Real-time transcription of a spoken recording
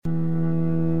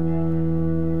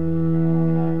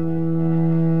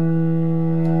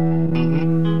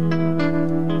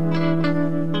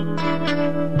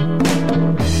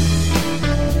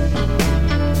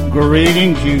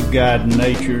Greetings, you've got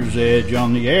Nature's Edge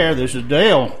on the air. This is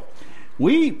Dale.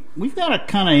 We've got a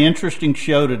kind of interesting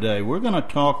show today. We're going to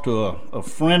talk to a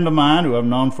friend of mine who I've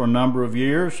known for a number of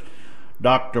years,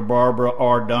 Dr. Barbara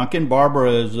R. Duncan.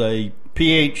 Barbara is a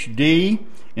PhD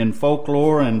in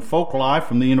folklore and folk life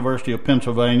from the University of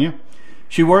Pennsylvania.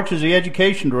 She works as the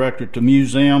education director at the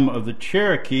Museum of the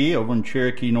Cherokee over in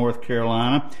Cherokee, North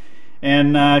Carolina.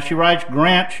 And she writes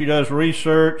grants, she does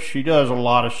research, she does a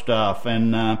lot of stuff.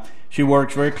 And she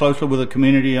works very closely with the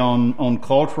community on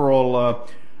cultural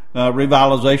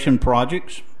revitalization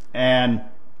projects. And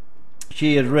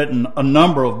she has written a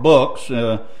number of books,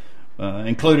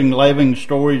 including Living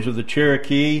Stories of the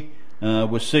Cherokee,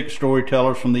 with 6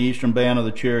 storytellers from the Eastern Band of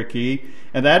the Cherokee.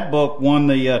 And that book won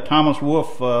the Thomas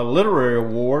Wolfe Literary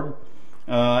Award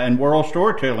and World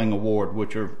Storytelling Award,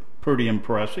 which are pretty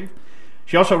impressive.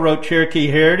 She also wrote Cherokee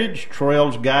Heritage,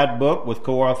 Trails Guidebook with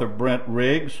co-author Brent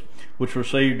Riggs, which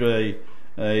received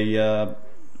a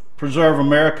Preserve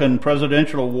American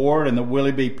Presidential Award and the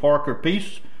Willie B. Parker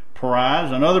Peace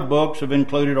Prize. And other books have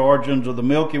included Origins of the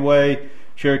Milky Way,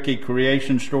 Cherokee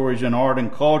Creation Stories in Art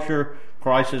and Culture,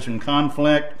 Crisis and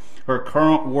Conflict. Her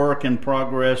current work in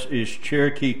progress is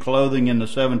Cherokee Clothing in the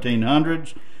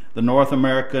 1700s. The North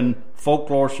American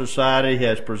Folklore Society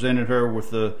has presented her with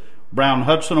the Brown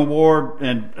Hudson Award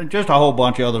and just a whole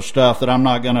bunch of other stuff that I'm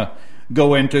not going to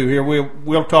go into here.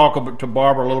 We'll talk to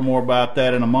Barbara a little more about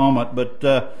that in a moment. But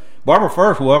Barbara,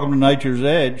 first, welcome to Nature's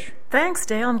Edge. Thanks,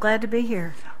 Dale. I'm glad to be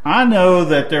here. I know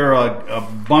that there are a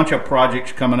bunch of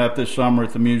projects coming up this summer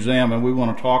at the museum, and we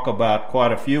want to talk about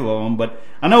quite a few of them. But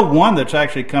I know one that's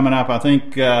actually coming up, I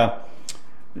think,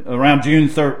 around June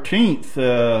 13th,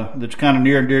 that's kind of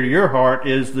near and dear to your heart,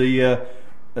 is the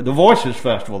Voices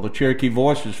Festival, the Cherokee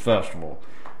Voices Festival.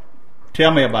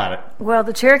 Tell me about it. Well,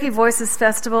 the Cherokee Voices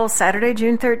Festival, Saturday,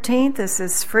 June 13th. This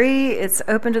is free. It's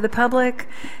open to the public.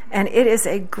 And it is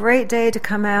a great day to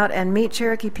come out and meet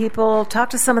Cherokee people, talk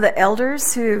to some of the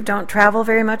elders who don't travel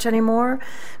very much anymore,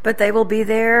 but they will be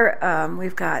there.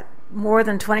 We've got more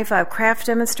than 25 craft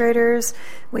demonstrators.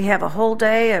 We have a whole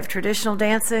day of traditional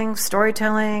dancing,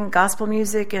 storytelling, gospel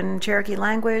music in Cherokee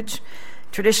language,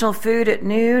 traditional food at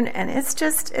noon, and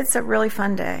it's a really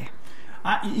fun day.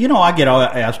 I get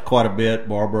asked quite a bit,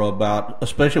 Barbara, about,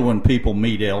 especially when people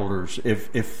meet elders,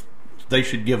 if they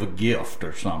should give a gift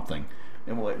or something.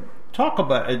 Talk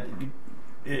about it.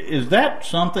 Is that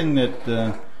something that,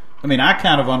 I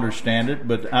kind of understand it,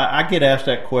 but I get asked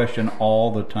that question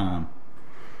all the time.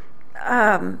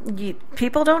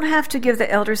 People don't have to give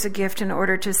the elders a gift in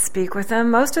order to speak with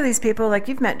them. Most of these people, like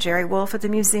you've met Jerry Wolf at the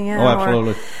museum,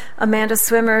 absolutely, or Amanda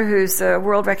Swimmer, who's a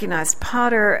world-recognized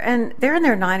potter, and they're in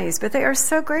their 90s, but they are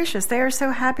so gracious. They are so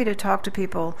happy to talk to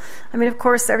people. Of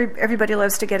course, everybody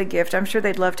loves to get a gift. I'm sure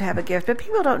they'd love to have a gift, but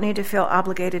people don't need to feel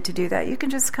obligated to do that. You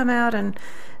can just come out and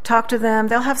talk to them.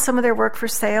 They'll have some of their work for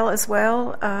sale as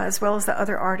well as the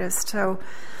other artists. So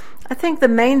I think the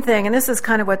main thing, and this is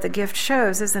kind of what the gift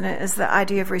shows, isn't it, is the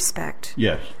idea of respect.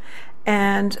 Yes.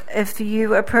 And if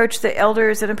you approach the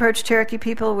elders and approach Cherokee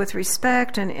people with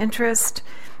respect and interest,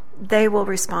 they will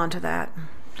respond to that.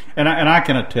 And I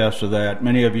can attest to that.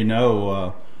 Many of you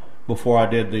know, before I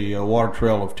did the Water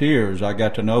Trail of Tears, I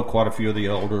got to know quite a few of the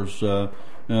elders.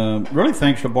 Really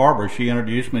thanks to Barbara. She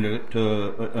introduced me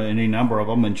to any number of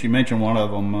them, and she mentioned one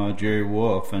of them, Jerry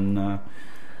Wolf, and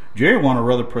Jerry won a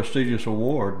rather prestigious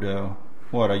award, a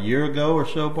year ago or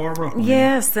so, Barbara?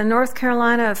 Yes, the North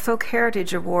Carolina Folk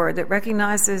Heritage Award that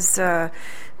recognizes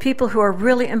people who are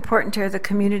really important to the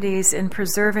communities in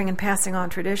preserving and passing on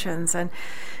traditions. And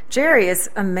Jerry is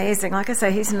amazing. Like I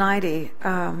say, he's 90.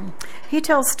 He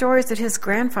tells stories that his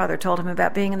grandfather told him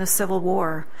about being in the Civil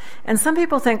War. And some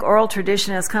people think oral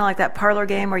tradition is kind of like that parlor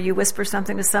game where you whisper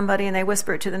something to somebody and they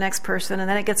whisper it to the next person and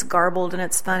then it gets garbled and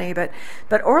it's funny. But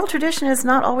oral tradition is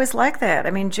not always like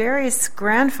that. Jerry's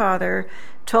grandfather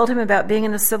told him about being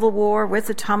in the Civil War with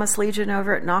the Thomas Legion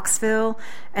over at Knoxville,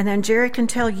 and then Jerry can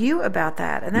tell you about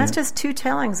that. And that's just 2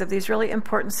 tellings of these really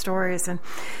important stories. And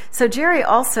so Jerry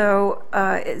also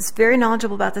is very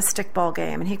knowledgeable about the stickball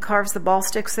game, and he carves the ball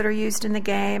sticks that are used in the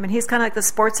game, and he's kind of like the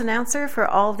sports announcer for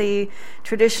all the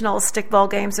traditional stickball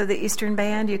games of the Eastern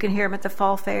Band. You can hear him at the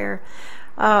Fall Fair.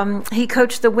 He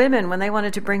coached the women when they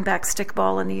wanted to bring back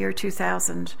stickball in the year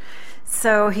 2000.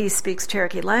 So he speaks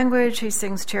Cherokee language, he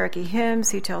sings Cherokee hymns,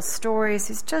 he tells stories.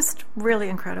 He's just really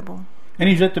incredible. And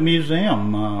he's at the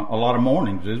museum a lot of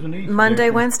mornings, isn't he? Monday,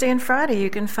 Wednesday, and Friday. You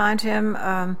can find him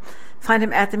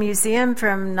at the museum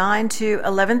from 9 to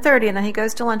 11:30, and then he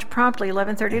goes to lunch promptly,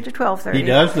 11:30 to 12:30. He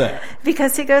does that.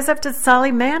 Because he goes up to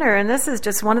Solly Manor, and this is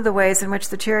just one of the ways in which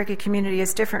the Cherokee community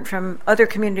is different from other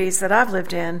communities that I've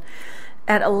lived in.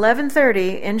 At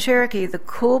 11:30 in Cherokee, the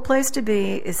cool place to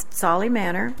be is Solly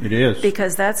Manor. It is.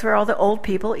 Because that's where all the old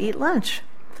people eat lunch.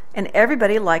 And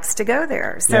everybody likes to go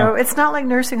there. So it's not like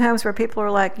nursing homes where people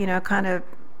are like, kind of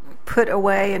put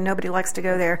away and nobody likes to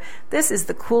go there. This is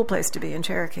the cool place to be in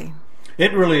Cherokee.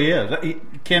 It really is.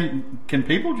 Can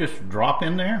people just drop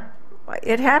in there?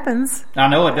 It happens. I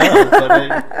know it does. But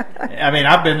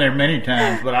I've been there many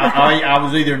times, but I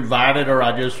was either invited or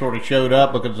I just sort of showed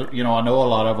up because, I know a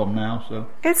lot of them now. So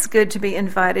it's good to be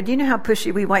invited. You know how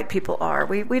pushy we white people are.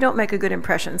 We don't make a good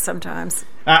impression sometimes.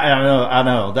 I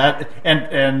know. That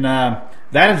and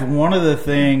that is one of the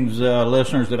things,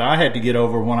 listeners, that I had to get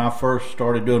over when I first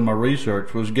started doing my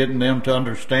research, was getting them to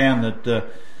understand that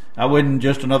I wasn't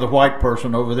just another white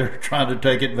person over there trying to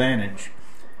take advantage.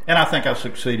 And I think I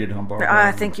succeeded on Barbara.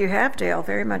 I think you have, Dale,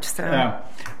 very much so.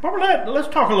 Barbara, let's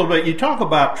talk a little bit. You talk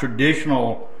about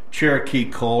traditional Cherokee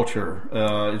culture.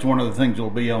 It's one of the things that will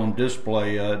be on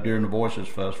display during the Voices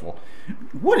Festival.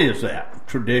 What is that,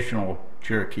 traditional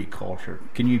Cherokee culture?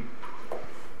 Can you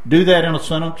do that in a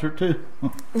sentence or two?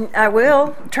 I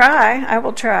will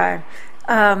try.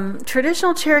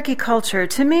 Traditional Cherokee culture,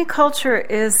 to me, culture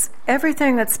is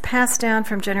everything that's passed down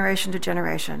from generation to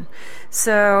generation.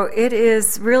 So it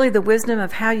is really the wisdom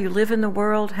of how you live in the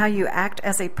world, how you act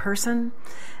as a person.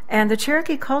 And the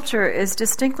Cherokee culture is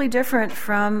distinctly different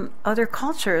from other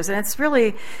cultures. And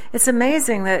it's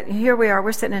amazing that here we are,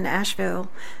 we're sitting in Asheville,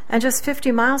 and just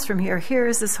 50 miles from here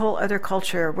is this whole other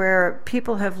culture where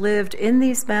people have lived in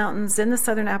these mountains, in the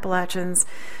southern Appalachians,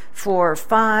 for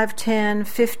 5, 10,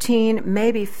 15,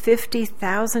 maybe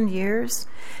 50,000 years.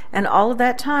 And all of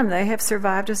that time, they have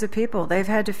survived as a people. They've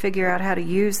had to figure out how to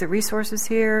use the resources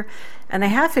here, and they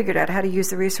have figured out how to use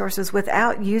the resources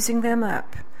without using them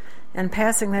up, and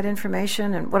passing that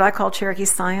information and what I call Cherokee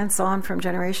science on from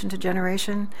generation to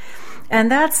generation. And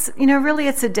that's, really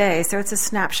it's a day, so it's a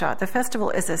snapshot. The festival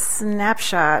is a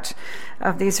snapshot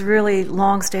of these really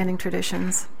long-standing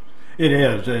traditions. It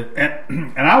is.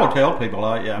 And I will tell people,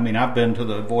 I've been to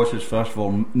the Voices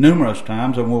Festival numerous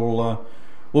times, and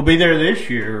we'll be there this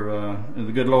year,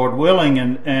 the good Lord willing,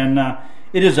 and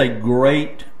it is a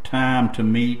great time to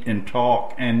meet and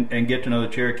talk and get to know the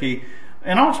Cherokee.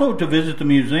 And also to visit the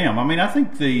museum. I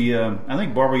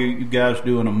think Barbara, you guys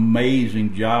do an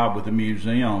amazing job with the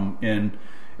museum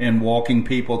in walking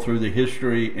people through the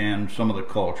history and some of the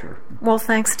culture. Well,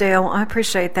 thanks, Dale. I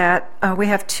appreciate that. We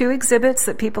have 2 exhibits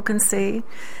that people can see.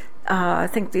 I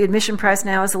think the admission price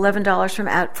now is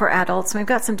 $11 for adults. We've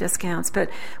got some discounts, but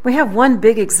we have one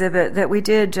big exhibit that we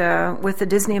did with the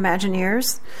Disney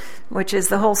Imagineers, which is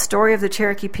the whole story of the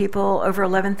Cherokee people over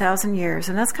 11,000 years,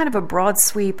 and that's kind of a broad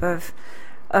sweep of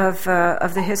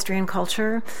the history and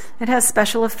culture. It has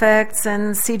special effects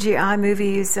and CGI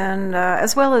movies, and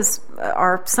as well as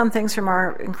some things from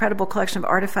our incredible collection of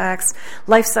artifacts,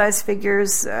 life-size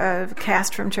figures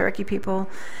cast from Cherokee people.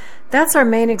 That's our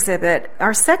main exhibit.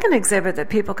 Our second exhibit that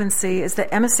people can see is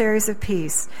the Emissaries of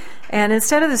Peace. And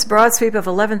instead of this broad sweep of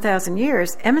 11,000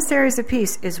 years, Emissaries of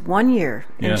Peace is 1 year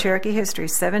in Cherokee history,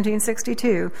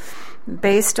 1762,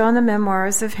 based on the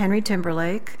memoirs of Henry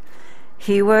Timberlake.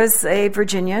 He was a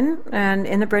Virginian, and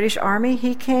in the British Army,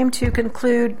 he came to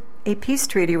conclude a peace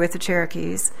treaty with the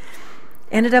Cherokees,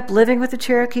 ended up living with the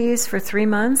Cherokees for 3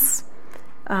 months,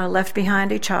 left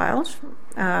behind a child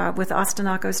with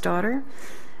Ostanako's daughter,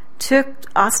 took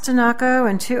Ostanako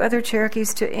and 2 other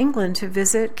Cherokees to England to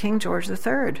visit King George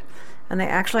III. And they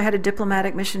actually had a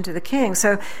diplomatic mission to the king.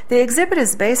 So the exhibit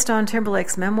is based on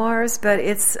Timberlake's memoirs, but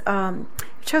it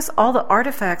shows all the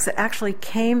artifacts that actually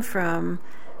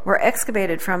were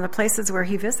excavated from the places where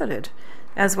he visited,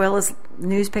 as well as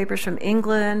newspapers from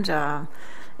England.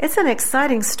 It's an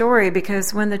exciting story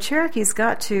because when the Cherokees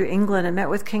got to England and met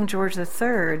with King George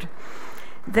III,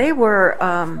 they were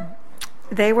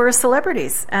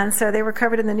celebrities, and so they were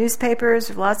covered in the newspapers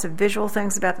with lots of visual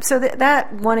things about them. So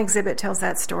that one exhibit tells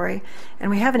that story, and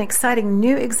we have an exciting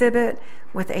new exhibit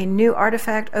with a new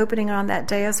artifact opening on that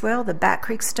day as well, the Back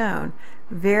Creek Stone.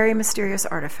 Very mysterious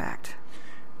artifact.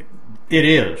 It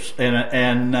is, and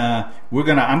I'm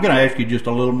going to ask you just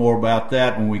a little more about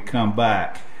that when we come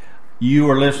back. You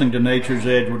are listening to Nature's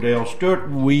Edge with Dale Stewart.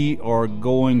 We are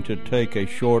going to take a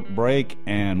short break,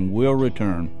 and we'll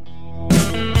return.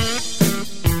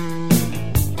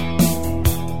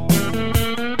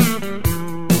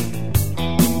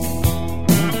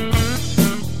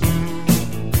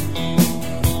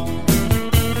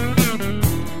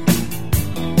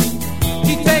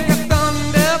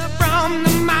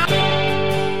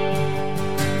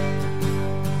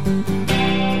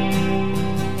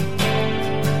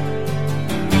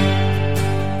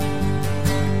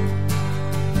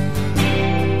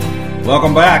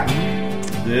 Welcome back.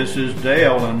 This is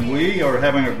Dale, and we are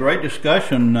having a great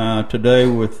discussion today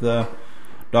with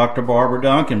Dr. Barbara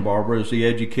Duncan. Barbara is the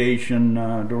Education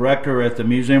Director at the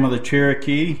Museum of the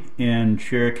Cherokee in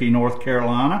Cherokee, North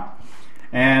Carolina.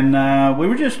 And we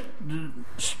were just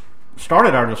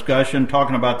started our discussion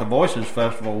talking about the Voices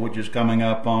Festival, which is coming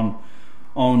up on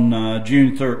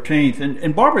June 13th.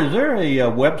 And Barbara, is there a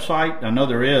website, I know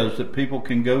there is, that people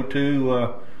can go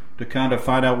to kind of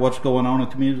find out what's going on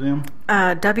at the museum?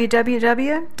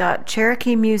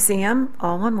 www.cherokeemuseum,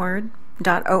 all one word,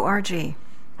 .org.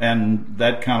 And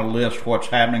that kind of lists what's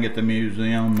happening at the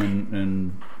museum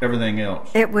and everything else.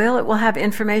 It will. It will have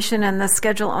information and the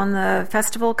schedule on the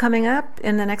festival coming up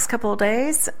in the next couple of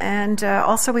days. And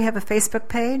also we have a Facebook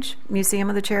page, Museum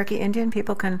of the Cherokee Indian.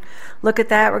 People can look at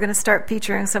that. We're going to start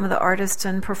featuring some of the artists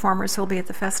and performers who will be at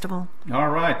the festival. All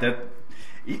right.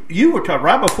 You were talking,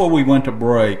 right before we went to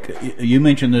break, you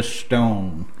mentioned this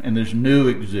stone and this new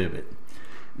exhibit.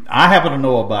 I happen to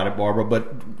know about it, Barbara,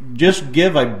 but just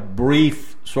give a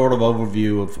brief sort of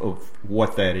overview of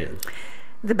what that is.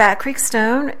 The Bat Creek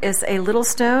Stone is a little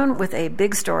stone with a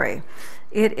big story.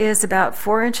 It is about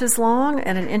 4 inches long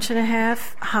and 1.5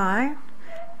 inches high.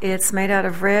 It's made out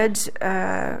of red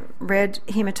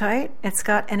hematite. It's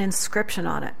got an inscription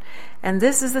on it. And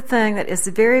this is the thing that is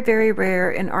very, very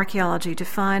rare in archaeology, to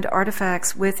find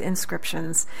artifacts with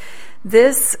inscriptions.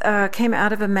 This came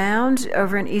out of a mound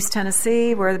over in East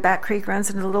Tennessee where the Bat Creek runs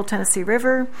into the Little Tennessee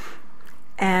River.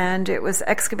 And it was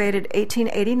excavated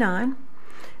 1889.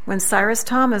 When Cyrus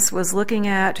Thomas was looking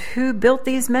at who built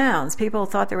these mounds, people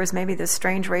thought there was maybe this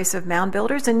strange race of mound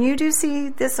builders, and you do see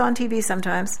this on TV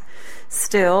sometimes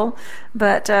still.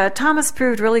 But Thomas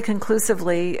proved really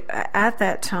conclusively at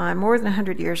that time, more than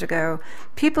 100 years ago,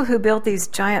 people who built these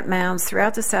giant mounds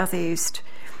throughout the Southeast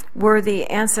were the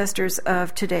ancestors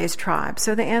of today's tribes.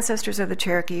 So the ancestors of the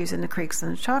Cherokees and the Creeks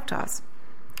and the Choctaws.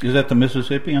 Is that the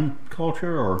Mississippian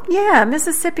culture, or? Yeah,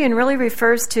 Mississippian really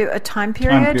refers to a time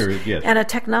period, yes, and a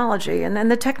technology. And then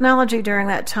the technology during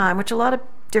that time, which a lot of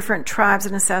different tribes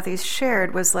in the Southeast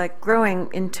shared, was like growing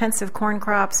intensive corn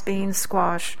crops, beans,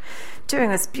 squash,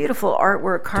 doing this beautiful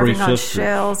artwork, carving on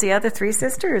shells. Yeah, the Three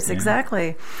Sisters, yeah.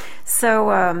 Exactly.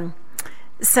 So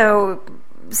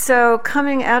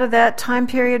coming out of that time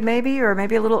period, maybe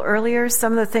a little earlier,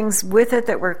 some of the things with it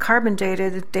that were carbon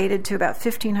dated to about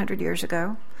 1,500 years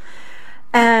ago.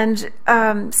 And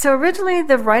so originally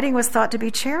the writing was thought to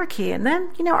be Cherokee. And then,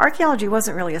 archaeology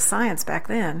wasn't really a science back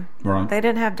then. Right. They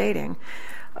didn't have dating.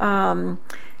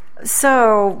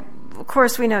 So, of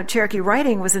course, we know Cherokee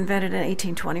writing was invented in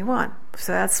 1821.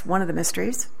 So that's one of the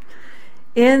mysteries.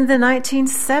 In the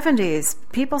 1970s,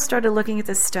 people started looking at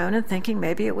this stone and thinking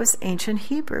maybe it was ancient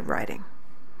Hebrew writing.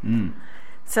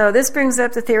 So this brings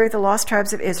up the theory of the lost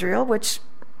tribes of Israel, which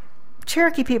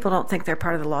Cherokee people don't think they're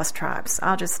part of the lost tribes.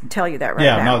 I'll just tell you that right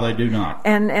now. Yeah, no, they do not.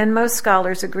 And most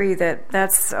scholars agree that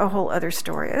that's a whole other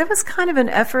story. It was kind of an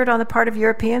effort on the part of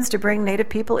Europeans to bring Native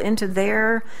people into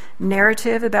their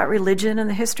narrative about religion and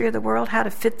the history of the world, how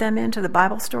to fit them into the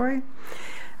Bible story.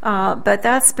 But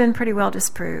that's been pretty well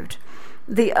disproved.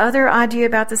 The other idea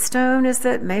about the stone is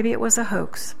that maybe it was a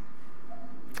hoax.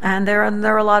 And there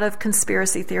are a lot of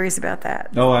conspiracy theories about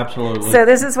that. Oh, absolutely. So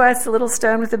this is why it's a little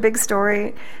stone with a big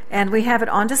story. And we have it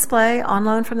on display, on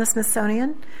loan from the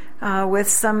Smithsonian, with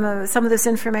some of this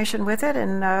information with it.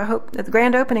 And hope that the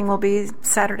grand opening will be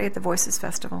Saturday at the Voices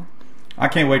Festival. I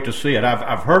can't wait to see it.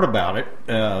 I've heard about it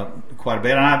quite a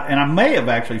bit. And I may have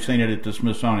actually seen it at the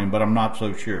Smithsonian, but I'm not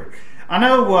so sure. I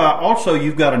know also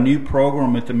you've got a new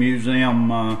program at the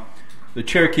museum, the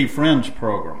Cherokee Friends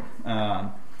program.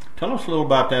 Tell us a little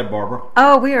about that, Barbara.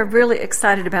 Oh, we are really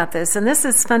excited about this. And this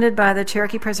is funded by the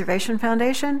Cherokee Preservation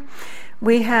Foundation.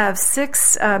 We have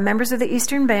 6 members of the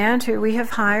Eastern Band who we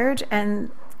have hired and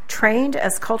trained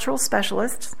as cultural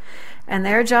specialists. And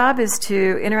their job is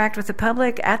to interact with the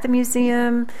public at the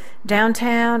museum,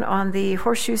 downtown, on the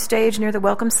Horseshoe Stage near the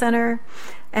Welcome Center,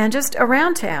 and just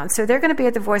around town. So they're going to be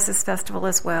at the Voices Festival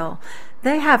as well.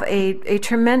 They have a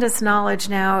tremendous knowledge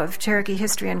now of Cherokee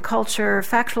history and culture,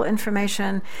 factual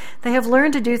information. They have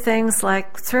learned to do things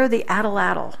like throw the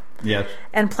addle-addle, yes,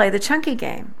 and play the chunky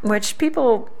game, which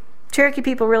Cherokee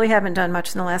people really haven't done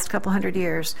much in the last couple hundred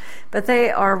years, but they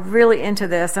are really into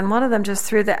this. And one of them just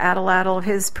threw the addle-addle.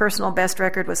 His personal best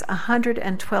record was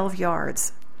 112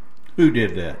 yards. Who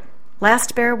did that?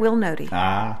 Last Bear Will Nody.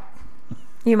 Ah.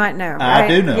 You might know, right? I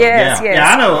do know. Yes, yeah. yes.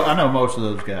 Yeah, I know most of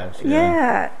those guys.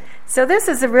 Yeah. So this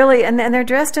is a really, and they're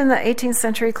dressed in the 18th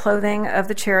century clothing of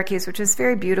the Cherokees, which is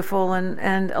very beautiful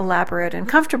and elaborate and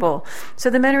comfortable. So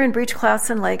the men are in breechclouts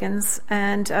and leggings,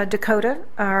 and Dakota,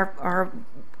 our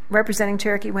representing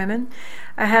Cherokee women,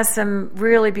 has some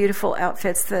really beautiful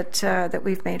outfits that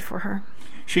we've made for her.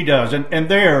 She does, and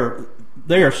they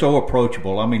are so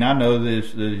approachable. I mean, I know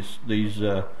these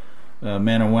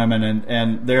men and women,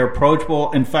 and they're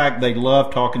approachable. In fact, they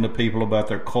love talking to people about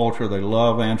their culture. They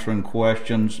love answering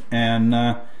questions, and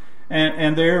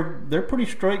they're pretty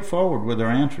straightforward with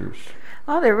their answers.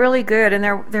 Oh, they're really good, and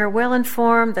they're well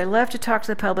informed. They love to talk to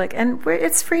the public, and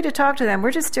it's free to talk to them.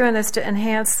 We're just doing this to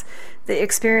enhance the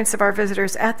experience of our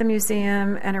visitors at the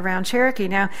museum and around Cherokee.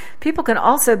 Now, people can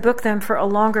also book them for a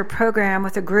longer program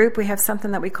with a group. We have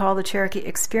something that we call the Cherokee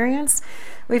Experience.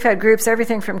 We've had groups,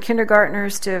 everything from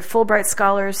kindergartners to Fulbright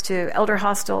scholars to elder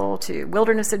hostel to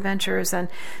wilderness adventures, and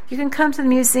you can come to the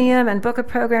museum and book a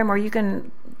program, or you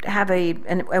can have a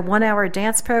 1-hour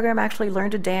dance program, actually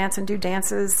learn to dance and do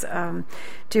dances,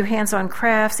 do hands-on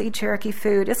crafts, eat Cherokee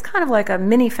food. It's kind of like a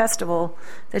mini festival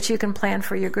that you can plan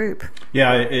for your group.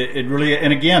 Yeah, it really,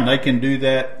 and again, they can do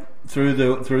that through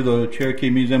the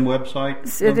Cherokee Museum website?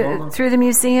 Through the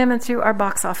museum and through our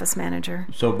box office manager.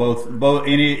 So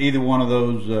either one of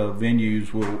those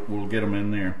venues will get them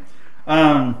in there.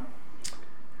 I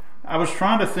was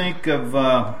trying to think of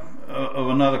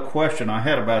another question I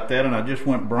had about that, and I just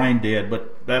went brain dead,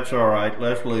 but that's all right.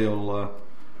 Leslie will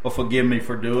forgive me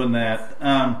for doing that.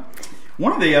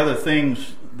 One of the other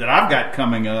things that I've got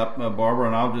coming up, Barbara,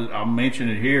 and I'll mention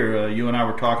it here. You and I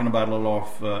were talking about a little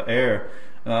off air.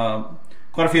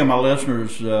 Quite a few of my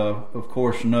listeners, of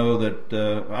course, know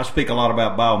that I speak a lot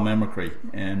about biomimicry,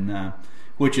 and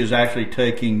which is actually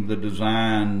taking the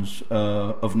designs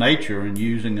of nature and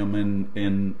using them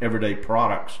in everyday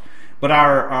products. But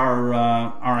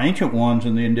our ancient ones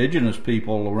and the indigenous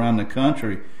people around the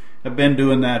country have been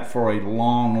doing that for a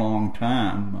long, long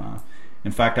time.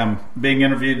 In fact, I'm being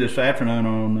interviewed this afternoon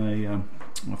on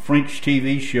a French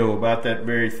TV show about that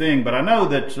very thing. But I know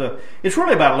that it's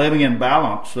really about living in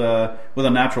balance with a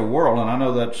natural world, and I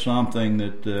know that's something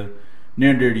that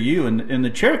near and dear to you. And the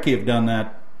Cherokee have done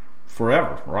that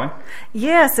forever, right?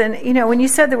 Yes, and when you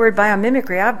said the word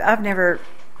biomimicry,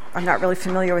 I'm not really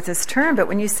familiar with this term, but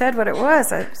when you said what it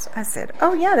was, I said,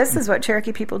 oh yeah, this is what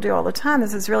Cherokee people do all the time.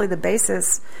 This is really the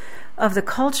basis of the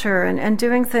culture, and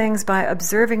doing things by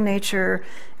observing nature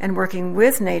and working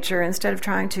with nature instead of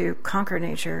trying to conquer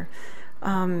nature.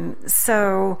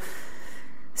 So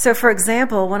for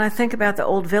example, when I think about the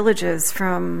old villages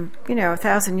from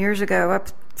 1,000 years ago up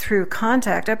through the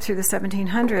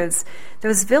 1700s,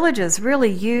 those villages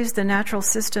really used the natural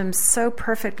systems so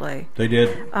perfectly. They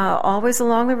did. Always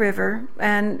along the river,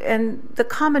 and the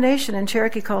combination in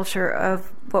Cherokee culture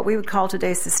of what we would call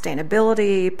today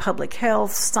sustainability, public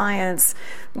health, science,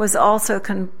 was also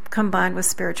combined with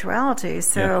spirituality.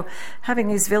 So having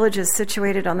these villages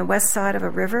situated on the west side of a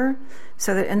river,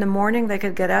 so that in the morning they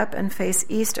could get up and face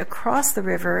east across the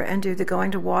river and do the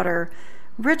going to water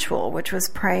ritual, which was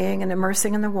praying and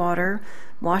immersing in the water,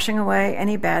 washing away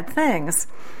any bad things.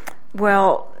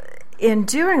 Well, in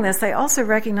doing this, they also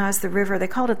recognized the river. They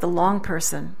called it the long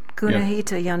person,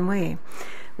 Gunahita Yanui,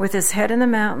 with his head in the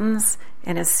mountains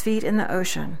and his feet in the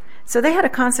ocean. So they had a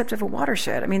concept of a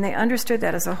watershed. I mean, they understood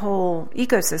that as a whole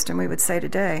ecosystem, we would say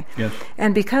today. Yes.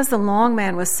 And because the long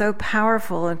man was so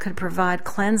powerful and could provide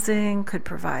cleansing, could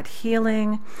provide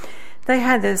healing, they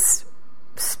had this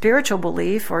spiritual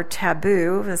belief or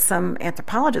taboo, as some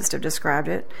anthropologists have described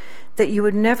it, that you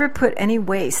would never put any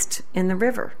waste in the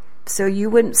river. So you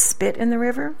wouldn't spit in the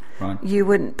river, right. You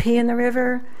wouldn't pee in the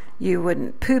river, you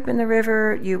wouldn't poop in the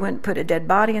river, you wouldn't put a dead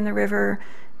body in the river,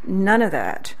 none of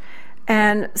that.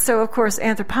 And so, of course,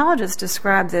 anthropologists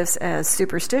describe this as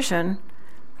superstition,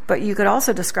 but you could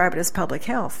also describe it as public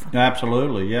health.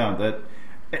 Absolutely, yeah.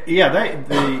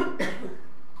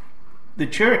 The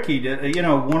Cherokee,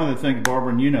 one of the things,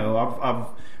 Barbara, and I've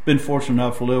been fortunate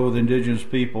enough to live with indigenous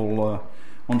people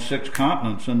on 6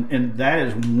 continents, and that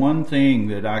is one thing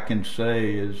that I can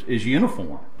say is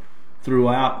uniform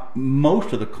throughout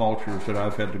most of the cultures that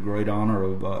I've had the great honor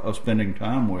of spending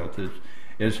time with,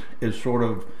 is sort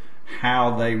of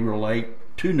how they relate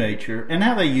to nature and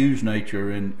how they use nature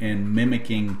in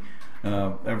mimicking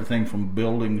everything from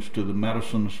buildings to the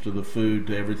medicines to the food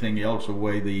to everything else, the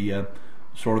way the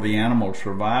animals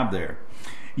survive there.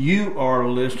 You are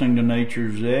listening to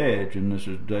Nature's Edge, and this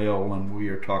is Dale, and we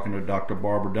are talking to Dr.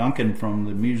 Barbara Duncan from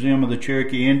the Museum of the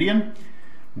Cherokee Indian.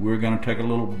 We're going to take a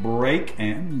little break,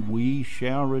 and we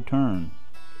shall return.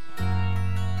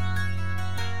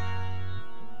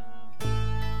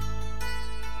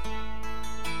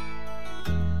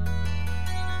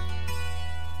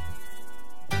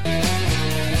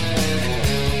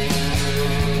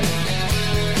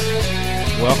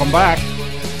 Welcome back.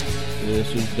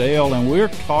 This is Dale, and we're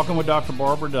talking with Dr.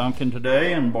 Barbara Duncan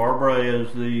today, and Barbara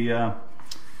is the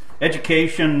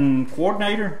education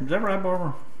coordinator. Is that right,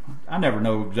 Barbara? I never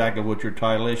know exactly what your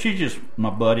title is. She's just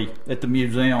my buddy at the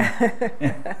museum.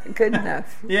 Good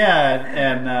enough.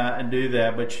 Yeah, and do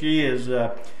that. But she is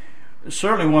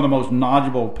certainly one of the most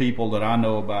knowledgeable people that I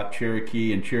know about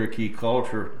Cherokee and Cherokee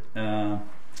culture.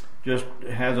 Just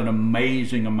has an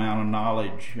amazing amount of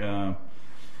knowledge.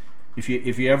 If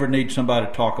you ever need somebody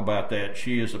to talk about that,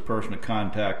 she is the person to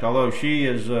contact. Although she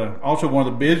is also one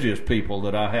of the busiest people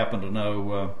that I happen to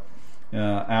know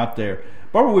out there.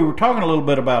 Barbara, we were talking a little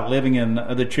bit about living in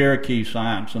the Cherokee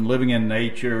science and living in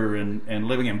nature and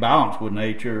living in balance with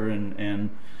nature and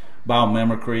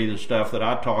biomimicry, the stuff that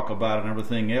I talk about and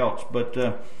everything else. But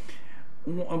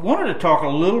I wanted to talk a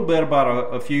little bit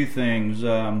about a few things.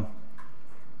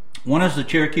 One is the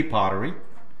Cherokee pottery.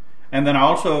 And then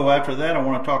also after that, I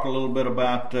want to talk a little bit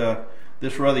about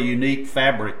this rather unique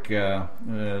fabric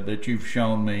that you've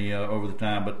shown me over the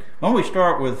time. But why don't we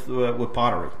start with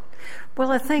pottery?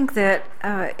 Well, I think that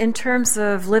in terms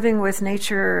of living with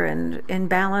nature and in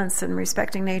balance and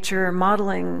respecting nature,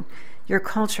 modeling your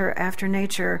culture after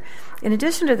nature, in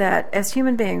addition to that, as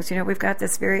human beings, we've got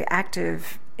this very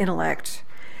active intellect.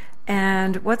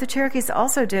 And what the Cherokees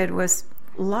also did was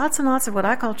lots and lots of what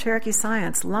I call Cherokee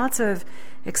science, lots of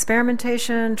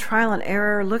experimentation, trial and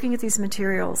error, looking at these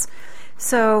materials.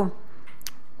 So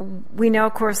we know,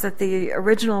 of course, that the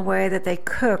original way that they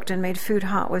cooked and made food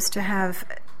hot was to have,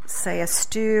 say, a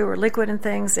stew or liquid and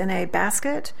things in a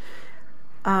basket,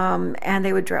 and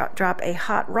they would drop a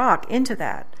hot rock into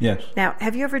that. Yes. Now,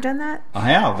 have you ever done that? I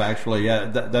have, actually. Yeah,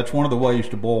 that's one of the ways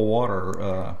to boil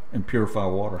water and purify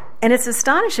water. And it's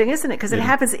astonishing, isn't it? Because it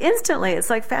happens instantly.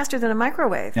 It's like faster than a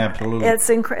microwave. Absolutely.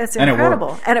 It's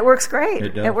incredible. And it works great.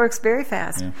 It does. It works very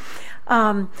fast. Yeah.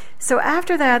 So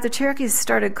after that, the Cherokees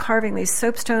started carving these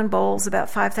soapstone bowls about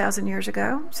 5,000 years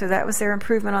ago. So that was their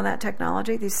improvement on that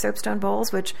technology, these soapstone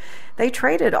bowls, which they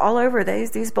traded all over.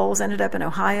 These bowls ended up in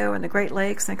Ohio and the Great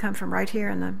Lakes. They come from right here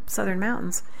in the southern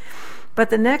mountains. But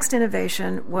the next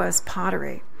innovation was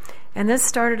pottery. And this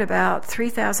started about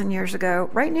 3,000 years ago,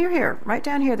 right near here, right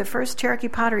down here. The first Cherokee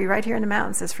pottery right here in the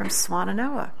mountains is from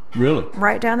Swannanoa. Really?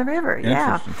 Right down the river,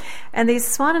 yeah. And these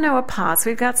Swannanoa pots,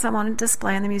 we've got some on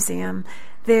display in the museum.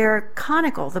 They're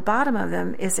conical. The bottom of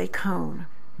them is a cone.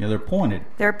 Yeah, they're pointed.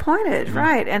 They're pointed,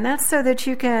 right. And that's so that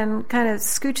you can kind of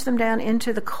scooch them down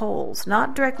into the coals,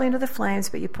 not directly into the flames,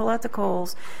 but you pull out the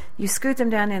coals, you scoot them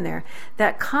down in there.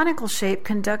 That conical shape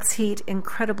conducts heat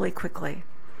incredibly quickly.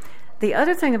 The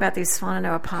other thing about these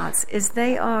Swannanoa pots is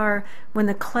they are, when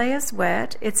the clay is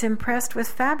wet, it's impressed with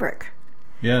fabric.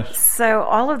 Yes. So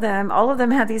all of them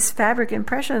have these fabric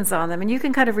impressions on them, and you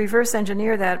can kind of reverse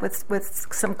engineer that with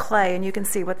some clay, and you can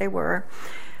see what they were.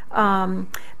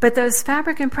 But those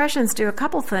fabric impressions do a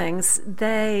couple things.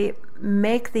 They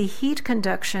make the heat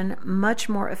conduction much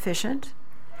more efficient,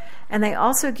 and they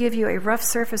also give you a rough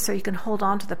surface so you can hold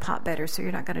on to the pot better, so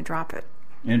you're not going to drop it.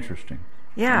 Interesting.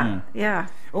 Yeah.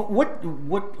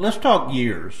 What? Let's talk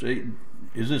years.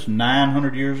 Is this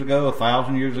 900 years ago,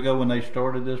 1,000 years ago when they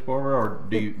started this, Barbara, or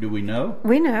do we know?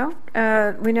 We know.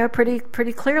 We know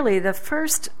pretty clearly. The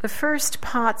first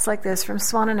pots like this from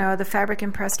Swannanoa, the fabric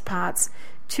impressed pots,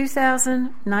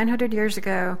 2,900 years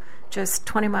ago, just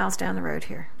 20 miles down the road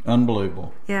here.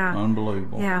 Unbelievable. Yeah.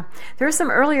 Unbelievable. Yeah. There are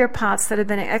some earlier pots that have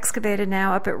been excavated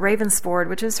now up at Ravensford,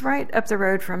 which is right up the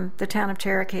road from the town of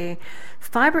Cherokee.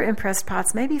 Fiber impressed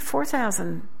pots, maybe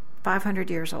 4,500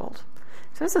 years old.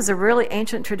 So this is a really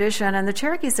ancient tradition, and the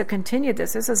Cherokees have continued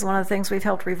this. This is one of the things we've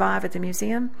helped revive at the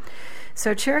museum.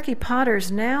 So Cherokee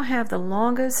potters now have the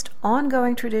longest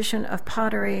ongoing tradition of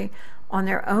pottery on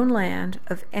their own land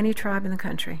of any tribe in the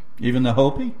country. Even the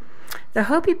Hopi? The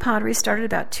Hopi pottery started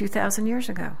about 2,000 years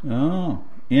ago. Oh,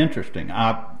 interesting.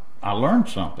 I learned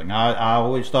something. I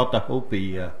always thought the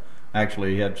Hopi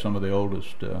actually had some of the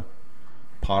oldest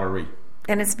pottery.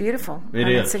 And it's beautiful. It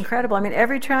is. It's incredible. I mean,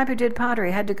 every tribe who did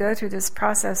pottery had to go through this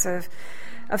process of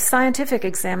scientific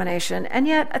examination. And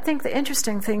yet, I think the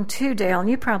interesting thing too, Dale, and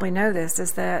you probably know this,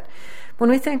 is that when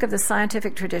we think of the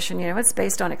scientific tradition, it's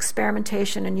based on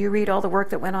experimentation, and you read all the work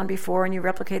that went on before and you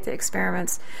replicate the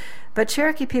experiments. But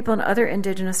Cherokee people and other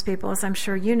indigenous people, as I'm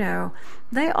sure you know,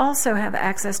 they also have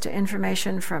access to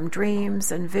information from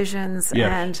dreams and visions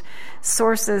and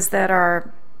sources that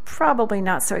are probably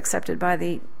not so accepted by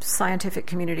the scientific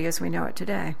community as we know it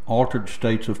today. Altered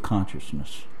states of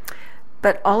consciousness.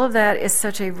 But all of that is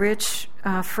such a rich,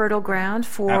 fertile ground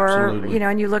for, Absolutely.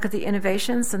 And you look at the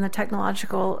innovations and the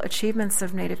technological achievements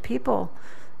of Native people,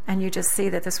 And you just see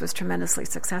that this was tremendously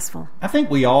successful. I think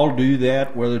we all do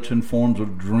that, whether it's in forms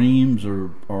of dreams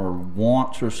or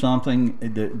wants or something.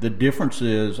 The difference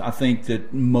is, I think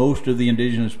that most of the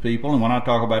indigenous people, and when I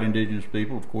talk about indigenous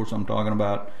people, of course I'm talking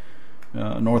about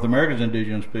North America's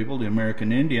indigenous people, the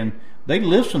American Indian, they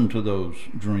listen to those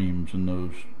dreams and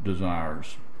those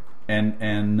desires and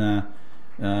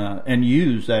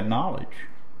use that knowledge,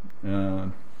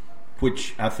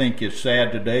 which I think is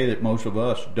sad today that most of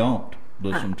us don't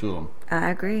listen to them.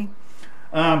 I agree.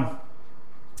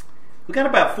 We got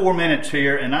about 4 minutes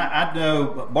here, and I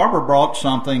know Barbara brought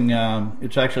something.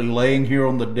 It's actually laying here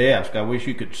on the desk. I wish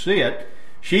you could see it.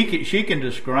 She can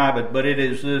describe it, but it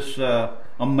is this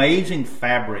amazing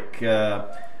fabric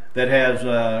that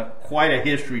has quite a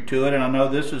history to it. And I know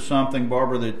this is something,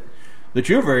 Barbara, that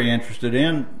you're very interested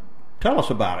in. Tell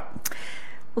us about it.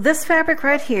 Well, this fabric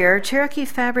right here, Cherokee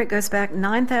fabric, goes back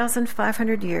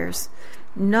 9,500 years.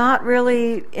 Not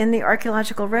really in the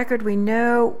archaeological record. We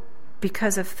know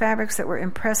because of fabrics that were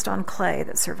impressed on clay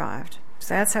that survived.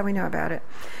 So that's how we know about it.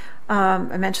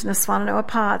 I mentioned the Swannanoa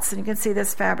pots, and you can see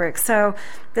this fabric. So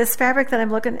this fabric that I'm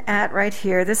looking at right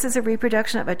here, this is a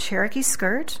reproduction of a Cherokee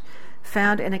skirt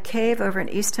found in a cave over in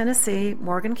East Tennessee,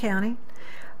 Morgan County,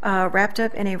 wrapped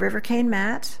up in a river cane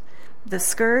mat. The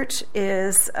skirt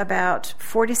is about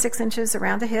 46 inches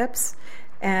around the hips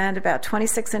and about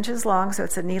 26 inches long, so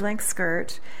it's a knee-length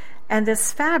skirt. And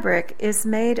this fabric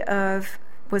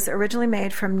was originally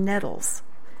made from nettles.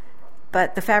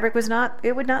 But the fabric would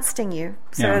not sting you.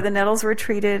 So the nettles were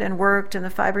treated and worked, and the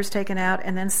fibers taken out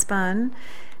and then spun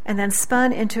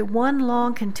into one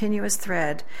long continuous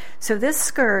thread. So this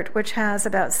skirt, which has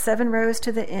about 7 rows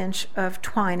to the inch of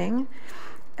twining,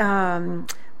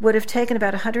 would have taken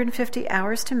about 150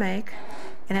 hours to make,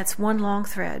 and it's one long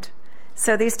thread.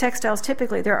 So these textiles,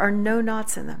 typically, there are no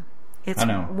knots in them. It's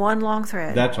one long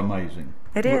thread. That's amazing.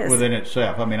 It is. Within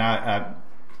itself. I mean,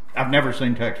 I've never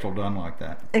seen textile done like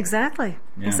that. Exactly.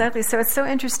 So it's so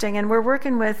interesting. And we're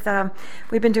working with,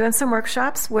 we've been doing some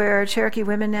workshops where Cherokee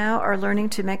women now are learning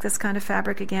to make this kind of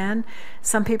fabric again.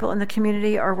 Some people in the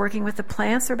community are working with the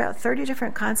plants. There are about 30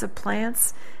 different kinds of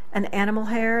plants and animal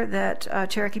hair that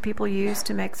Cherokee people use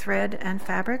to make thread and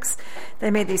fabrics. They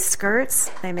made these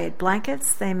skirts, they made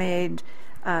blankets, they made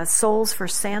soles for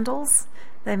sandals,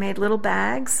 they made little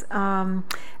bags. And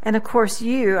of course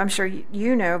I'm sure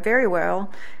you know very well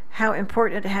how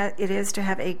important it is to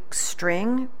have a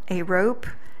string, a rope,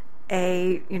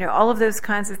 all of those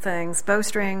kinds of things,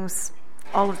 bowstrings,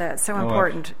 all of that. So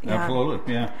important.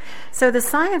 Absolutely, yeah. So the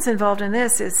science involved in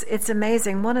this it's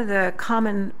amazing. One of the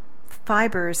common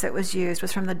fibers that was used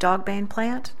was from the dogbane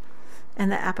plant in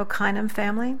the Apocynum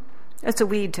family. It's a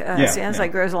weed to us. It's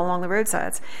like grows along the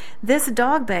roadsides. This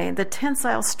dogbane, the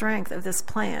tensile strength of this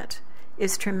plant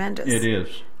is tremendous. It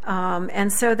is.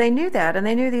 And so they knew that, and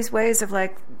they knew these ways of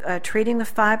treating the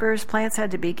fibers. Plants had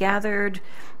to be gathered,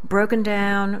 broken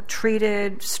down,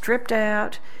 treated, stripped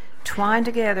out, twined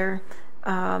together.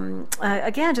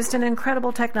 Again, just an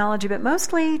incredible technology, but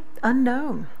mostly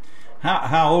unknown.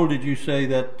 How old did you say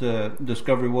that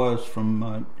discovery was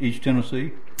from East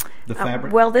Tennessee, the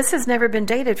fabric? Well, this has never been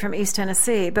dated from East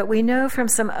Tennessee, but we know from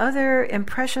some other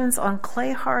impressions on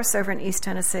clay hearths over in East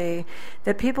Tennessee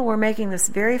that people were making this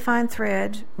very fine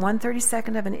thread,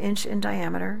 1/32 of an inch in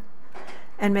diameter,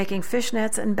 and making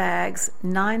fishnets and bags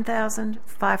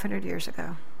 9,500 years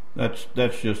ago.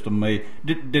 That's just amazing.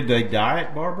 Did they dye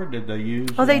it, Barbara? Did they use?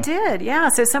 Oh, they did. Yeah.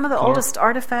 So some of the oldest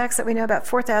artifacts that we know, about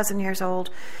 4,000 years old,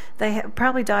 they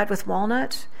probably dyed with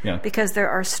walnut. Yeah. Because there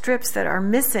are strips that are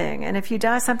missing, and if you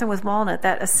dye something with walnut,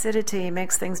 that acidity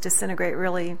makes things disintegrate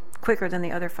really quicker than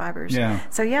the other fibers. Yeah.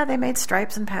 So they made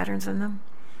stripes and patterns in them.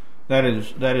 That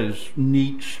is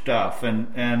neat stuff,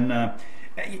 and.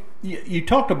 You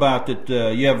talked about that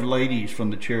you have ladies from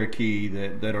the Cherokee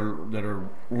that are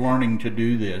learning to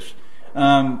do this.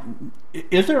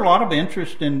 Is there a lot of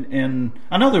interest in?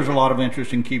 I know there's a lot of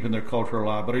interest in keeping their culture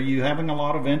alive, but are you having a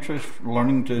lot of interest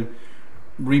learning to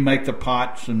remake the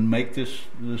pots and make this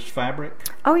fabric?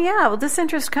 Oh yeah, well this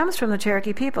interest comes from the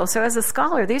Cherokee people. So as a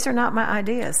scholar, these are not my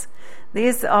ideas.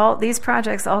 These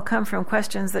projects all come from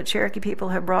questions that Cherokee people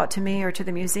have brought to me or to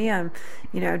the museum.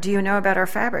 Do you know about our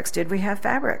fabrics? Did we have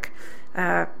fabric?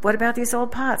 What about these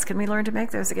old pots? Can we learn to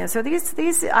make those again? So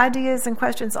these ideas and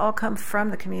questions all come from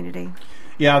the community.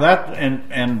 Yeah,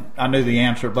 and I knew the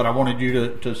answer, but I wanted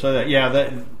you to say that. Yeah,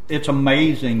 that it's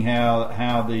amazing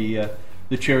how the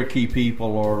Cherokee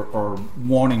people are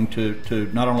wanting to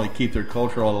not only keep their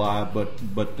culture alive,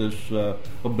 but this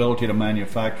ability to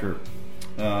manufacture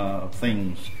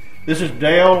things. This is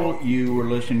Dale. You were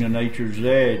listening to Nature's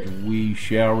Edge. We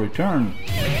shall return.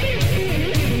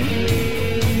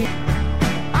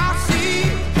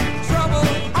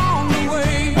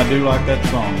 do like that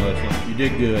song, Leslie. You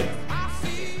did good.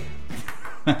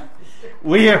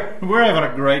 We're having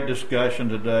a great discussion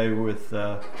today with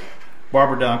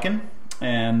Barbara Duncan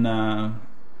and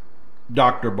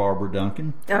Dr. Barbara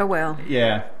Duncan. Oh, well.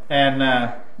 Yeah.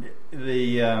 And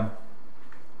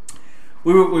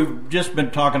we've just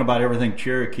been talking about everything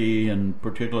Cherokee and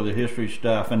particularly the history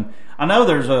stuff. And I know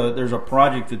there's a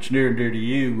project that's near and dear to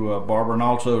you, Barbara, and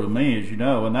also to me, as you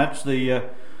know, and that's the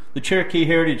Cherokee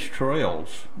Heritage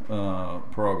Trails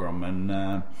program.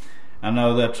 And I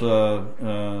know that's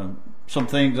some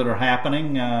things that are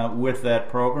happening with that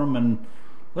program, and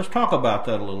let's talk about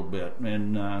that a little bit,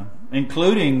 and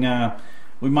including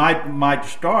we might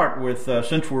start with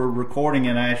since we're recording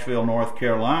in Asheville, North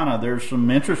Carolina. There's some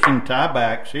interesting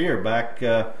tiebacks here back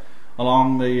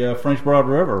along the French Broad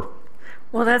River.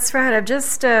 Well, that's right. I've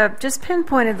just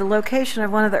pinpointed the location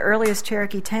of one of the earliest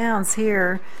Cherokee towns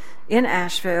here in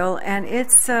Asheville, and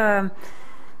it's at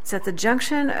the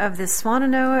junction of the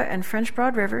Swannanoa and French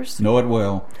Broad Rivers. Know it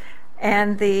well.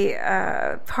 And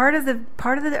the part of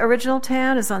the original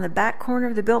town is on the back corner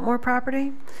of the Biltmore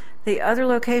property. The other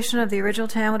location of the original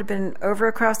town would have been over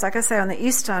across, like I say, on the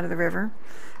east side of the river,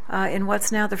 in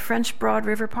what's now the French Broad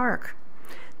River Park.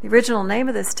 The original name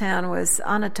of this town was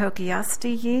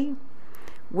Anatokiastiyi,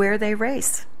 where they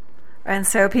race. And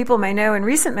so people may know in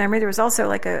recent memory there was also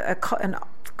like a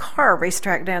car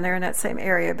racetrack down there in that same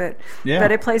area, but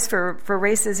a place for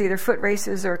races, either foot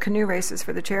races or canoe races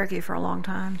for the Cherokee for a long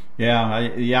time.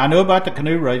 I knew about the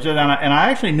canoe races, and I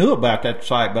actually knew about that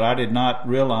site, but I did not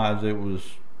realize it was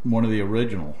one of the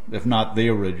original, if not the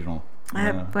original.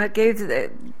 But gave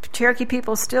the Cherokee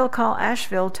people still call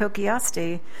Asheville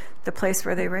Tokiasti, the place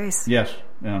where they race. Yes,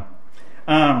 yeah.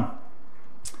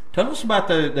 Tell us about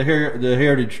the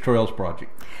Heritage Trails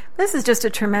Project. This is just a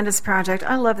tremendous project.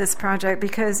 I love this project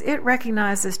because it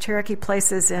recognizes Cherokee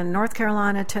places in North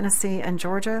Carolina, Tennessee, and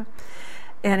Georgia.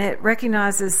 And it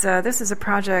recognizes, this is a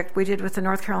project we did with the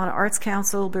North Carolina Arts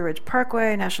Council, Blue Ridge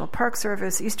Parkway, National Park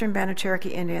Service, Eastern Band of Cherokee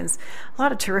Indians, a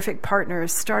lot of terrific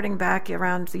partners starting back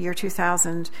around the year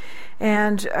 2000.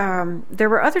 And there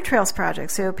were other trails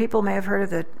projects. So people may have heard of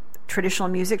the traditional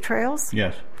music trails.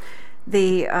 Yes.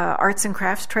 The arts and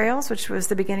crafts trails, which was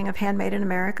the beginning of Handmade in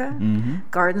America. Mm-hmm.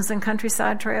 Gardens and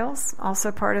countryside trails,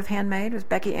 also part of Handmade. Was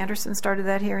Becky Anderson started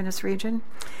that here in this region.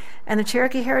 And the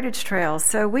Cherokee Heritage Trails.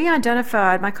 So we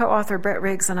identified, my co-author Brett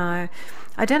Riggs and I,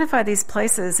 identified these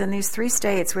places in these 3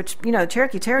 states, which, the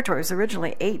Cherokee Territory was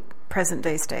originally 8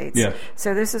 present-day states. Yes.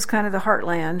 So this is kind of the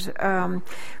heartland.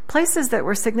 Places that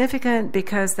were significant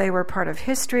because they were part of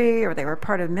history, or they were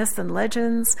part of myths and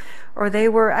legends, or they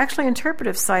were actually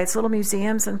interpretive sites, little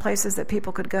museums and places that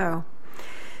people could go.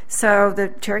 So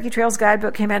the Cherokee Trails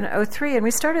Guidebook came out in 2003, and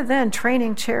we started then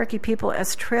training Cherokee people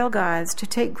as trail guides to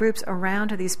take groups around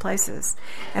to these places.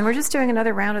 And we're just doing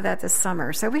another round of that this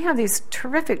summer. So we have these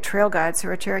terrific trail guides who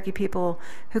are Cherokee people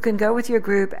who can go with your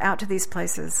group out to these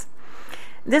places.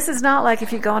 This is not like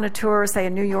if you go on a tour, say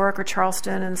in New York or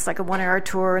Charleston, and it's like a 1-hour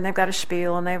tour, and they've got a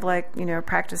spiel, and they've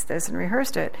practiced this and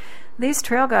rehearsed it. These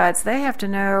trail guides, they have to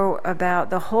know about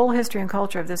the whole history and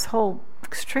culture of this whole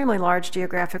extremely large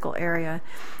geographical area.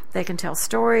 They can tell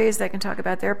stories, they can talk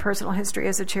about their personal history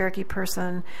as a Cherokee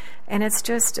person, and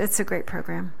it's a great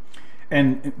program.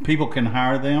 And people can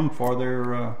hire them for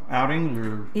their outings?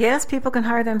 Or? Yes, people can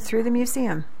hire them through the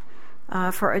museum.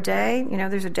 For a day,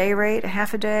 there's a day rate, a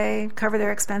half a day, cover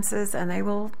their expenses, and they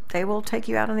will take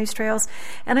you out on these trails.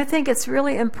 And I think it's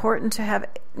really important to have.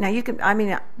 Now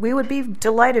we would be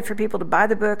delighted for people to buy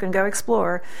the book and go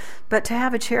explore, but to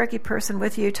have a Cherokee person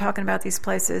with you talking about these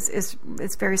places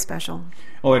it's very special.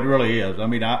 Oh, it really is. I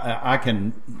mean,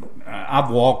 I've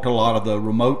walked a lot of the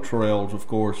remote trails, of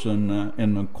course, in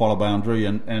the Qualla Boundary,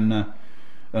 and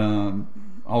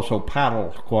also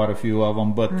paddled quite a few of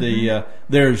them, but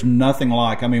there's nothing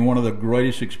like. I mean, one of the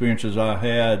greatest experiences I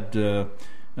had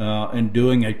in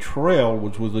doing a trail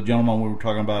was with the gentleman we were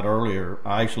talking about earlier.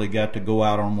 I actually got to go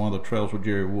out on one of the trails with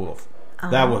Jerry Wolf.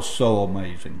 That was so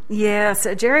amazing. Yes,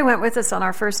 Jerry went with us on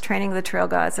our first training of the trail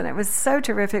guides, and it was so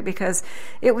terrific because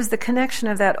it was the connection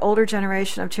of that older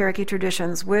generation of Cherokee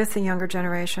traditions with the younger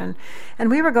generation.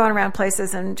 And we were going around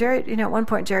places, and Jerry, at one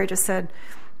point Jerry just said,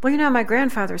 well, my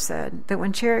grandfather said that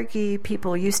when Cherokee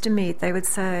people used to meet, they would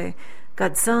say,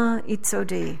 Gadzan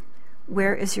Itzodi,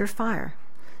 where is your fire?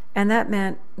 And that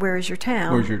meant, where is your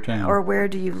town? Where's your town? Or where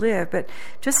do you live? But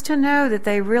just to know that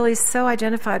they really so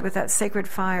identified with that sacred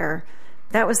fire,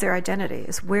 that was their identity,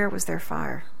 is where was their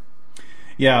fire.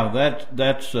 Yeah,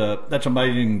 that's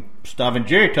amazing stuff. And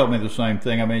Jerry told me the same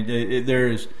thing. I mean,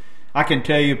 I can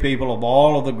tell you, people, of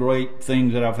all of the great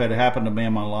things that I've had happen to me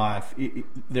in my life,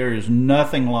 there is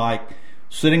nothing like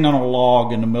sitting on a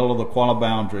log in the middle of the Qualla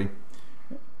Boundary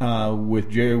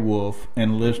with Jerry Wolf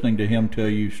and listening to him tell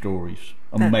you stories.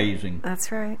 Amazing.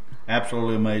 That's right.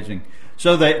 Absolutely amazing.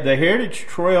 So the Heritage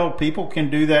Trail, people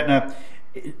can do that. Now,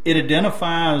 it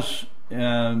identifies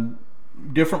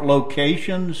different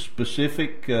locations,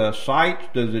 specific sites.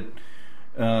 Does it?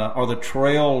 Are the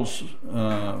trails,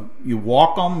 you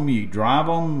walk them, you drive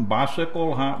them,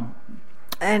 bicycle? How?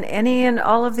 And any and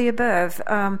all of the above.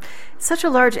 Such a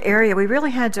large area, we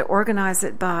really had to organize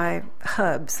it by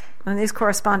hubs. And these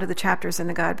correspond to the chapters in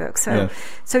the guidebook.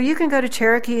 So you can go to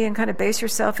Cherokee and kind of base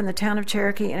yourself in the town of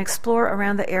Cherokee and explore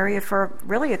around the area for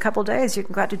really a couple days. You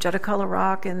can go out to Juttaculla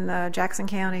Rock in Jackson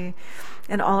County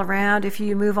and all around. If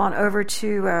you move on over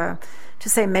to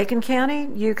say Macon County,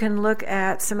 you can look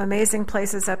at some amazing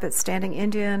places up at Standing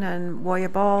Indian and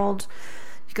Woya Bald.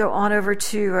 You go on over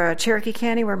to Cherokee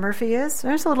County where Murphy is.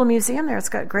 There's a little museum there. It's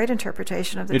got great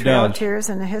interpretation of the Trail of Tears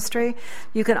and the history.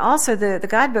 You can also, the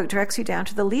guidebook directs you down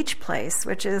to the Leech Place,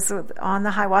 which is on the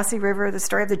Hiwassee River, the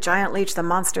story of the giant leech, the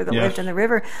monster that lived in the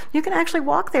river. You can actually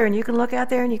walk there and you can look out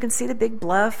there and you can see the big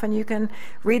bluff and you can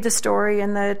read the story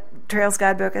in the Trails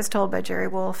Guidebook as told by Jerry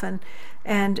Wolf and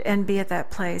be at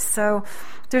that place. So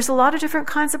there's a lot of different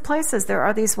kinds of places. There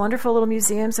are these wonderful little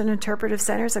museums and interpretive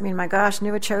centers. I mean, my gosh,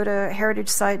 New Echota Heritage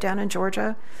Site down in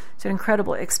Georgia. It's an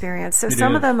incredible experience. So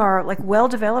some of them are like well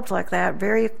developed like that,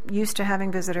 very used to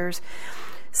having visitors.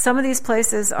 Some of these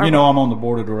places are... You know, I'm on the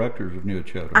board of directors of New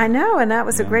Echota. I know, and that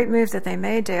was a great move that they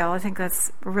made, Dale. I think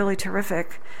that's really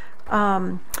terrific. There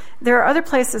are other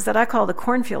places that I call the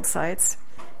cornfield sites.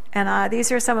 And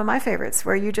these are some of my favorites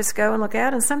where you just go and look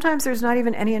at, and sometimes there's not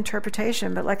even any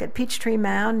interpretation, but like at Peachtree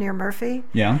Mound near Murphy.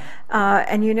 Yeah.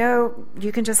 And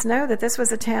you can just know that this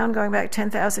was a town going back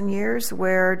 10,000 years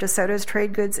where DeSoto's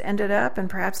trade goods ended up, and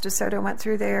perhaps DeSoto went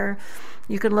through there.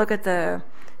 You can look at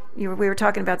we were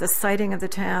talking about the siting of the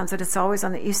towns, that it's always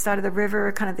on the east side of the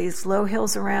river, kind of these low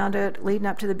hills around it, leading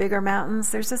up to the bigger mountains.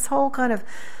 There's this whole kind of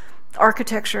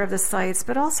architecture of the sites,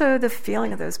 but also the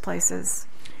feeling of those places.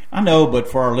 I know, but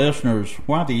for our listeners,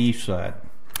 why the east side?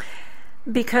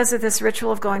 Because of this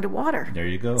ritual of going to water. There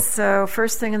you go. So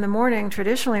first thing in the morning,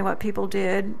 traditionally what people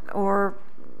did, or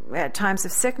at times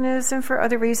of sickness and for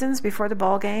other reasons, before the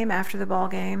ball game, after the ball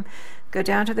game, go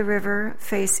down to the river,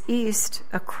 face east,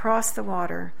 across the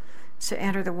water, to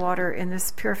enter the water in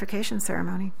this purification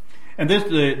ceremony. And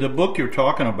the book you're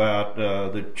talking about,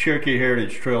 the Cherokee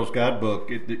Heritage Trails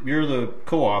Guidebook, you're the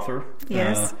co-author.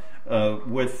 Yes.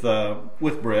 With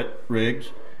Brett Riggs,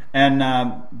 and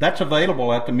that's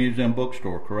available at the museum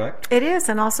bookstore, correct? It is,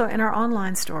 and also in our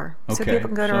online store, so people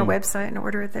can go to our website and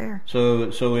order it there. So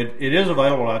it is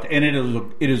available out there, and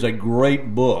it is a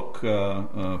great book.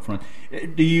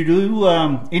 Do you do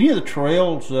any of the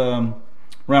trails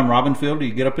around Robinfield? Do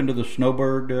you get up into the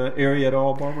Snowbird area at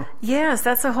all, Barbara? Yes,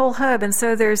 that's a whole hub. And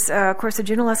so there's, of course, the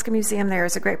Junaluska Museum there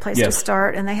is a great place to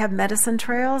start. And they have medicine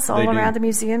trails all around the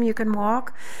museum you can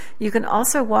walk. You can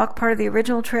also walk part of the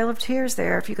original Trail of Tears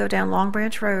there. If you go down Long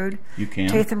Branch Road, you can.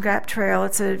 Tatham Gap Trail,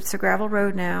 it's a gravel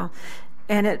road now.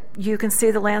 And you can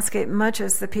see the landscape much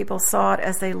as the people saw it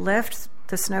as they left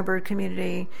the Snowbird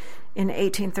community in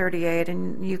 1838,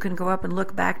 and you can go up and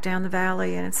look back down the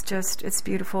valley, and it's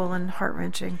beautiful and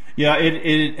heart-wrenching. Yeah,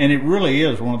 it really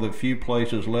is one of the few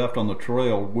places left on the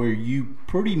trail where you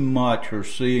pretty much are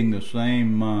seeing the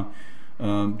same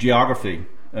geography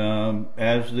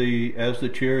as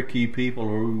the Cherokee people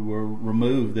who were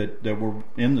removed that were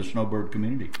in the Snowbird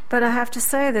community. But I have to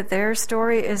say that their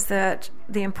story is that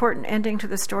the important ending to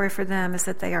the story for them is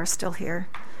that they are still here.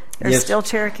 They're still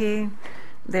Cherokee.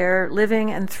 They're living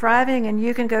and thriving, and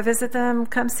you can go visit them.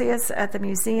 Come see us at the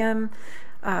museum.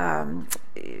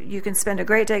 You can spend a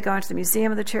great day going to the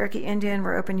Museum of the Cherokee Indian.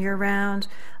 We're open year-round.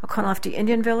 Oconaluftee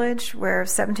Indian Village, where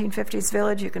 1750s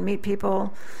village, you can meet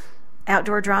people.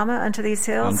 Outdoor drama Unto These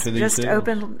Hills.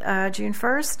 Opened June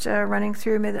 1st, running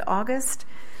through mid-August.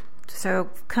 So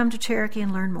come to Cherokee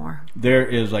and learn more. There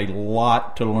is a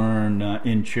lot to learn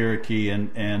in Cherokee,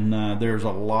 and there's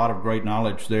a lot of great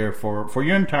knowledge there for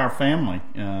your entire family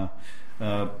to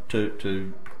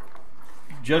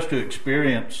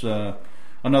experience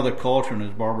another culture. And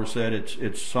as Barbara said,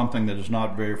 it's something that is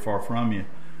not very far from you.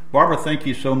 Barbara, thank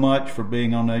you so much for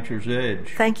being on Nature's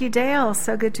Edge. Thank you, Dale.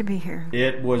 So good to be here.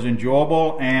 It was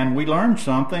enjoyable, and we learned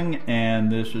something.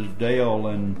 And this is Dale,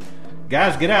 and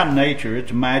guys, get out in nature.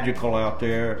 It's magical out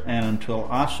there. And until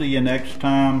I see you next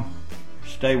time,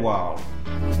 stay wild.